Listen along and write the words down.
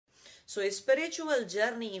So a spiritual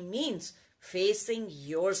journey means facing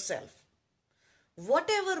yourself.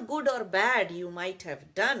 Whatever good or bad you might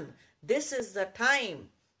have done, this is the time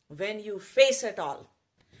when you face it all.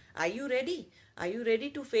 Are you ready? Are you ready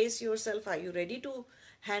to face yourself? Are you ready to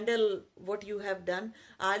handle what you have done?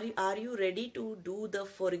 Are you ready to do the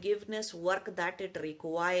forgiveness work that it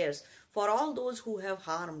requires for all those who have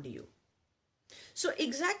harmed you? So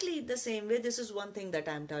exactly the same way, this is one thing that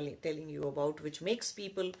I'm telling you about, which makes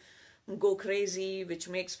people go crazy, which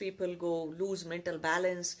makes people go lose mental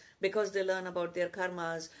balance because they learn about their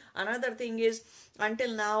karmas. Another thing is,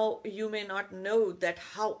 until now, you may not know that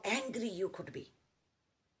how angry you could be.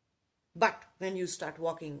 But when you start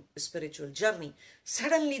walking a spiritual journey,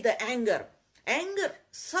 suddenly the anger,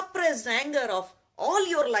 suppressed anger of all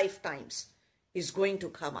your lifetimes is going to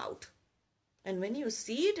come out. And when you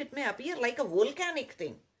see it, it may appear like a volcanic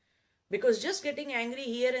thing. Because just getting angry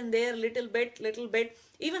here and there, little bit,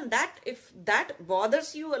 even that, if that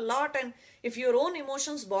bothers you a lot, and if your own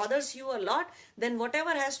emotions bothers you a lot, then whatever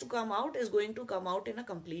has to come out is going to come out in a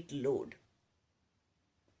complete load.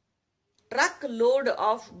 Truckload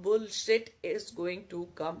of bullshit is going to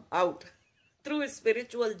come out through a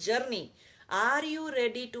spiritual journey. Are you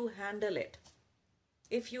ready to handle it?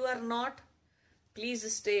 If you are not,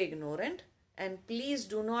 please stay ignorant, and please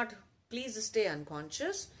stay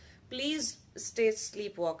unconscious. Please stay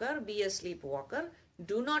sleepwalker, be a sleepwalker.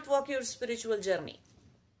 Do not walk your spiritual journey.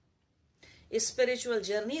 A spiritual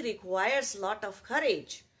journey requires a lot of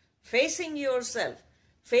courage. Facing yourself,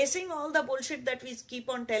 facing all the bullshit that we keep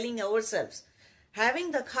on telling ourselves.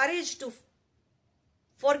 Having the courage to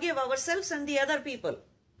forgive ourselves and the other people.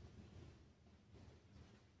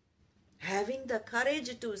 Having the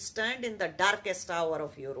courage to stand in the darkest hour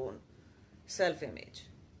of your own self-image.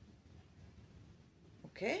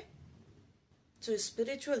 Okay? So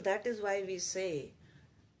spiritual, that is why we say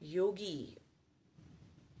yogi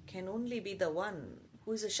can only be the one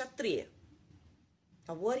who is a Kshatriya,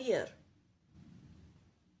 a warrior.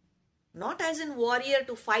 Not as in warrior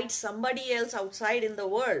to fight somebody else outside in the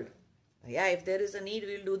world. Yeah, if there is a need,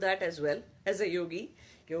 we'll do that as well as a yogi.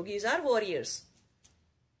 Yogis are warriors.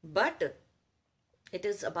 But it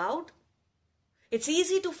is about, it's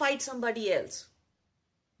easy to fight somebody else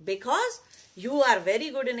because you are very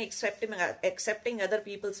good in accepting other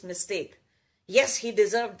people's mistake. Yes, he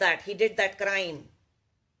deserved that. He did that crime.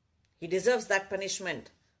 He deserves that punishment.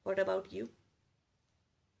 What about you?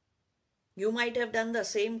 You might have done the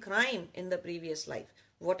same crime in the previous life.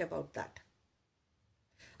 What about that?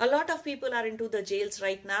 A lot of people are into the jails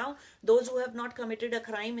right now. Those who have not committed a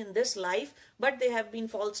crime in this life, but they have been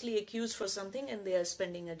falsely accused for something and they are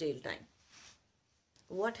spending a jail time.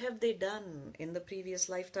 What have they done in the previous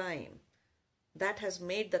lifetime that has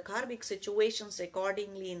made the karmic situations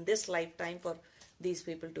accordingly in this lifetime for these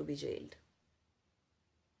people to be jailed?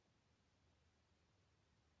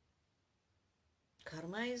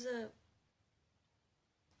 Karma is a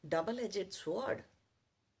double-edged sword.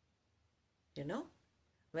 You know,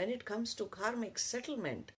 when it comes to karmic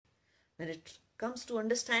settlement, when it comes to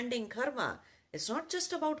understanding karma, it's not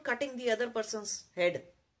just about cutting the other person's head.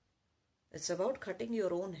 It's about cutting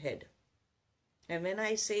your own head. And when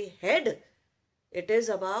I say head, it is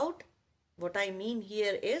about, what I mean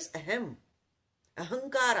here is ahem,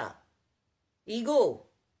 ahankara, ego,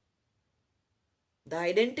 the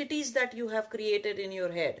identities that you have created in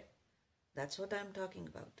your head. That's what I'm talking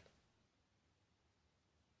about.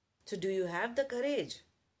 So do you have the courage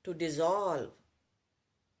to dissolve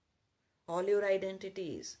all your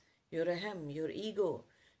identities, your ahem, your ego?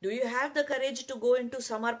 Do you have the courage to go into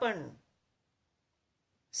samarpan,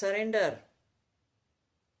 surrender?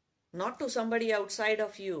 Not to somebody outside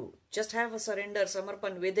of you. Just have a surrender,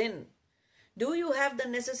 samarpan within. Do you have the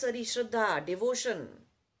necessary shraddha, devotion?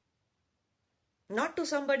 Not to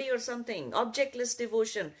somebody or something. Objectless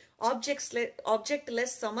devotion, objectless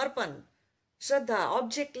samarpan, shraddha,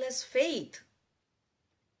 objectless faith,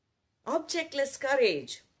 objectless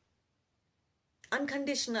courage,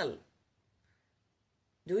 unconditional.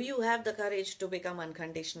 Do you have the courage to become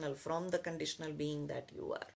unconditional from the conditional being that you are?